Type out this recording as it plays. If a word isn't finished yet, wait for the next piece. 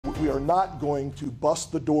We are not going to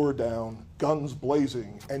bust the door down, guns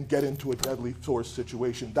blazing, and get into a deadly force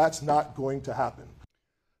situation. That's not going to happen.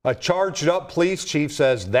 A charged up police chief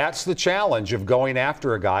says that's the challenge of going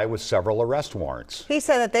after a guy with several arrest warrants. He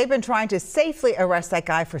said that they've been trying to safely arrest that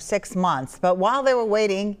guy for 6 months, but while they were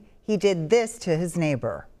waiting, he did this to his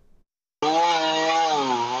neighbor.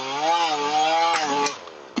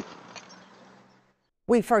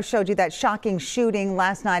 We first showed you that shocking shooting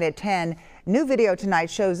last night at 10. New video tonight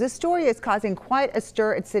shows this story is causing quite a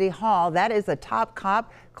stir at City Hall. That is a top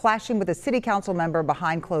cop clashing with a city council member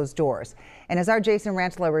behind closed doors. And as our Jason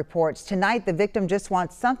Rantala reports, tonight the victim just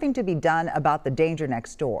wants something to be done about the danger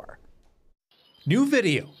next door. New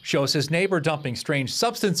video shows his neighbor dumping strange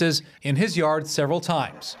substances in his yard several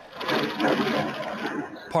times.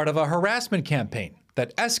 Part of a harassment campaign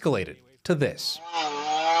that escalated to this.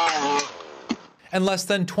 And less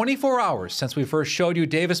than 24 hours since we first showed you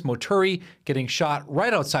Davis Moturi getting shot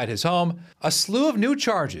right outside his home, a slew of new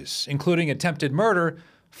charges, including attempted murder,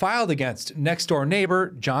 filed against next-door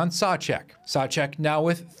neighbor John Sawchek. Sawchek now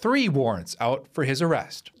with 3 warrants out for his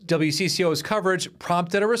arrest. WCCO's coverage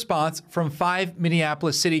prompted a response from 5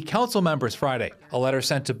 Minneapolis City Council members Friday. A letter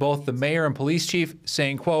sent to both the mayor and police chief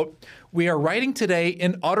saying, quote, "We are writing today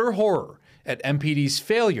in utter horror at MPD's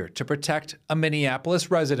failure to protect a Minneapolis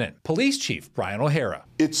resident." Police Chief Brian O'Hara.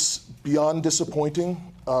 It's beyond disappointing.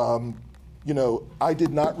 I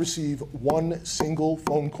did not receive one single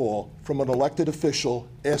phone call from an elected official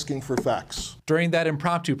asking for facts. During that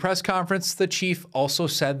impromptu press conference, the chief also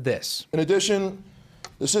said this. In addition,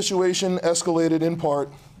 the situation escalated in part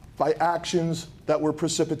by actions that were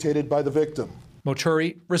precipitated by the victim.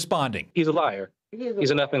 Moturi responding. He's a liar.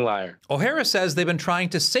 He's a nothing liar. O'Hara says they've been trying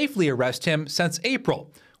to safely arrest him since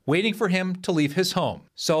April, waiting for him to leave his home.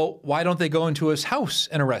 So why don't they go into his house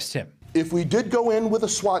and arrest him? If we did go in with a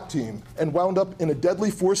SWAT team and wound up in a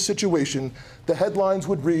deadly force situation, the headlines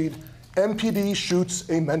would read, "MPD shoots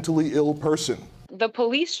a mentally ill person." The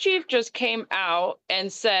police chief just came out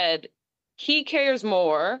and said he cares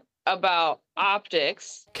more about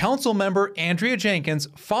optics. Council member Andrea Jenkins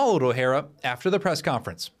followed O'Hara after the press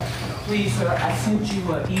conference. Please, sir, I sent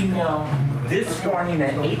you an email this morning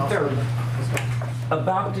at 8:30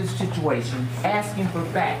 about this situation, asking for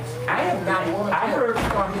facts. I have not, I heard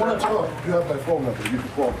from... You have my phone number, you can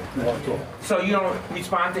call me. You want to talk. So you don't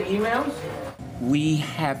respond to emails? We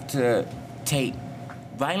have to take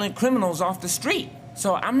violent criminals off the street.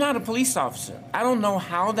 So I'm not a police officer. I don't know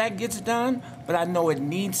how that gets done, but I know it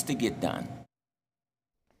needs to get done.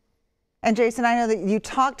 And Jason, I know that you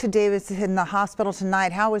talked to Davis in the hospital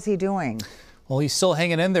tonight. How is he doing? Well, he's still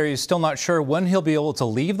hanging in there. He's still not sure when he'll be able to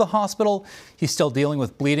leave the hospital. He's still dealing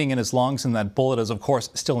with bleeding in his lungs, and that bullet is, of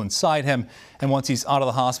course, still inside him. And once he's out of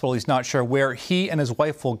the hospital, he's not sure where he and his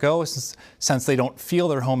wife will go since they don't feel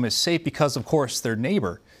their home is safe because, of course, their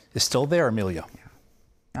neighbor is still there, Amelia.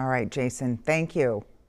 All right, Jason, thank you.